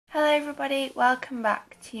everybody, welcome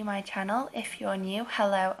back to my channel. If you're new,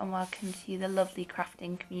 hello and welcome to the lovely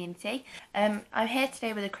crafting community. I'm here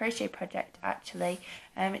today with a crochet project actually.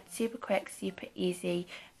 It's super quick, super easy,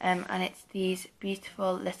 and it's these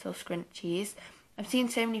beautiful little scrunchies. I've seen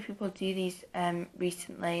so many people do these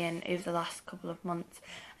recently and over the last couple of months,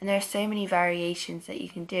 and there are so many variations that you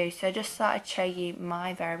can do, so I just thought I'd show you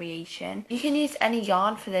my variation. You can use any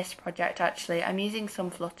yarn for this project actually. I'm using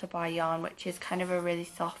some Flutterby yarn, which is kind of a really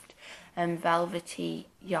soft velvety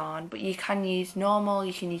yarn, but you can use normal,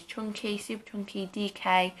 you can use chunky, super chunky,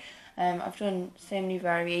 DK. I've done so many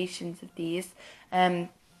variations of these, but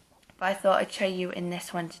I thought I'd show you in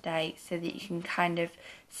this one today so that you can kind of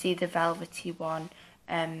see the velvety one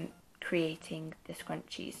creating the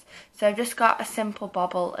scrunchies. So I've just got a simple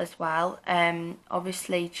bobble as well.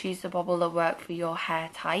 Obviously choose the bobble that works for your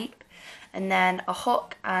hair type, and then a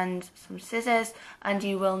hook and some scissors, and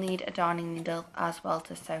you will need a darning needle as well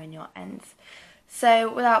to sew in your ends.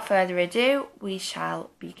 So without further ado, we shall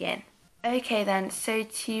begin. Okay then, so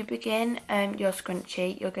to begin your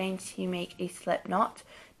scrunchie, you're going to make a slip knot,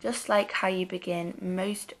 just like how you begin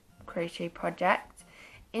most crochet projects.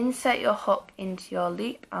 Insert your hook into your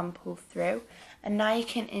loop and pull through, and now you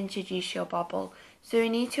can introduce your bobble. So we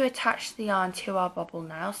need to attach the yarn to our bobble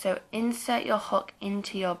now, so insert your hook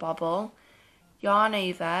into your bobble, yarn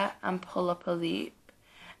over and pull up a loop,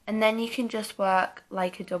 and then you can just work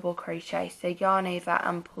like a double crochet, so yarn over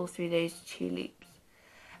and pull through those two loops,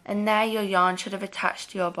 and there your yarn should have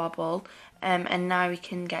attached to your bobble, and now we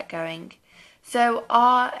can get going. So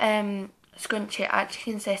our scrunchie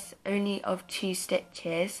actually consists only of 2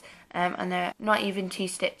 stitches, and they're not even 2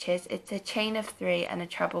 stitches, it's a chain of 3 and a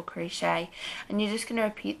treble crochet, and you're just going to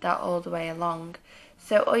repeat that all the way along.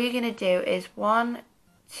 So all you're going to do is 1,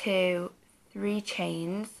 2, 3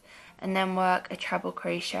 chains, and then work a treble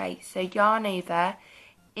crochet. So yarn over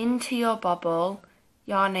into your bobble,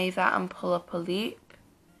 yarn over and pull up a loop,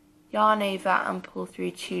 yarn over and pull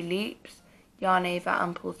through 2 loops, yarn over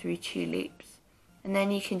and pull through 2 loops. And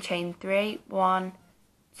then you can chain 3, 1,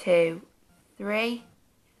 2, 3,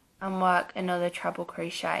 and work another treble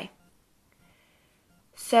crochet.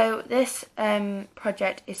 So this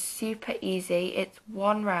project is super easy. It's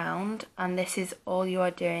 1 round, and this is all you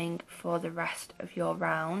are doing for the rest of your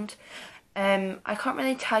round. I can't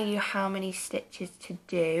really tell you how many stitches to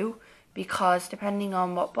do, because depending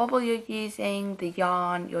on what bobble you're using, the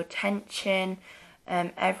yarn, your tension,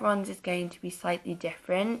 everyone's is going to be slightly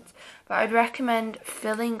different, but I'd recommend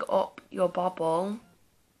filling up your bobble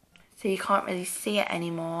so you can't really see it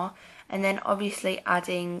anymore, and then obviously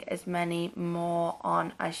adding as many more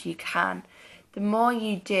on as you can. The more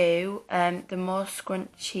you do, the more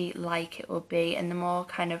scrunchy like it will be, and the more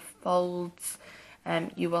kind of folds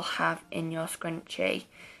you will have in your scrunchie.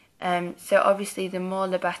 So obviously the more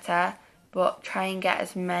the better, but try and get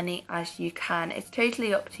as many as you can. It's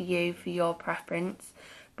totally up to you for your preference,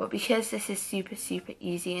 but because this is super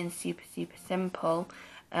easy and super simple,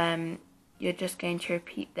 you're just going to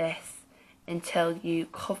repeat this until you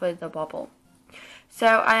cover the bobble. So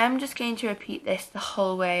I am just going to repeat this the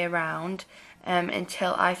whole way around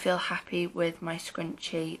until I feel happy with my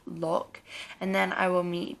scrunchie look, and then I will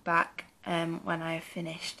meet back when I have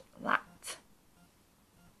finished that.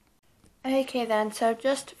 Okay then, so I've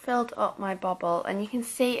just filled up my bobble, and you can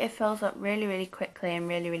see it fills up really quickly and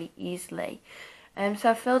really easily.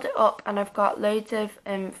 So I've filled it up, and I've got loads of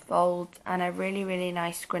folds and a really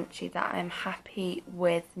nice scrunchie that I'm happy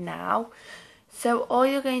with now. So all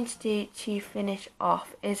you're going to do to finish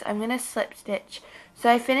off is I'm going to slip stitch. So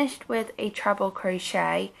I finished with a treble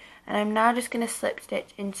crochet, and I'm now just going to slip stitch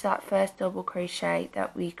into that first double crochet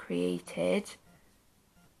that we created,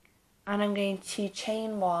 and I'm going to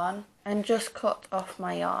chain 1 and just cut off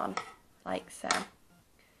my yarn like so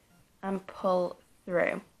and pull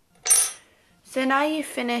through. So now you've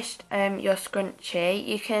finished your scrunchie,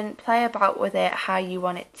 you can play about with it how you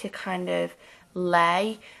want it to kind of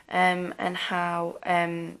lay, and how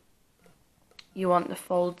you want the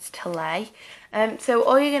folds to lay. So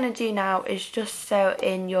all you're going to do now is just sew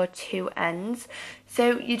in your 2 ends.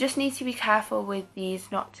 So you just need to be careful with these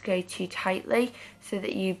not to go too tightly so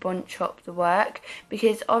that you bunch up the work,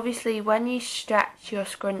 because obviously when you stretch your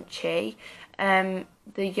scrunchie,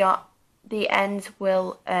 the ends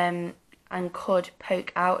will and could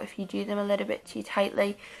poke out if you do them a little bit too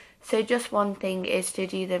tightly. So just one thing is to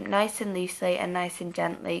do them nice and loosely and nice and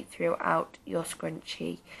gently throughout your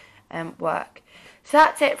scrunchie work. So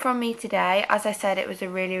that's it from me today. As I said, it was a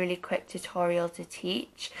really quick tutorial to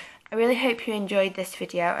teach. I really hope you enjoyed this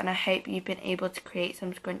video, and I hope you've been able to create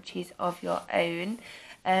some scrunchies of your own.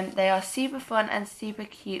 They are super fun and super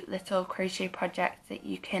cute little crochet projects that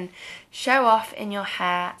you can show off in your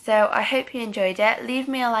hair. So I hope you enjoyed it. Leave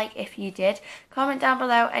me a like if you did. Comment down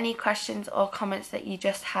below any questions or comments that you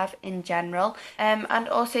just have in general. And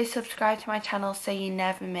also subscribe to my channel so you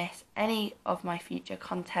never miss any of my future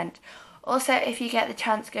content. Also, if you get the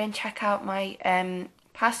chance, go and check out my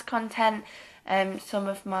past content, some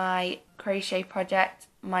of my crochet projects,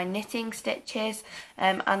 my knitting stitches,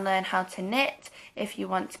 and learn how to knit. If you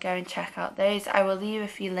want to go and check out those, I will leave a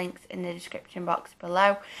few links in the description box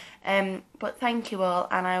below. But thank you all,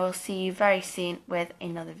 and I will see you very soon with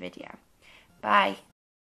another video. Bye.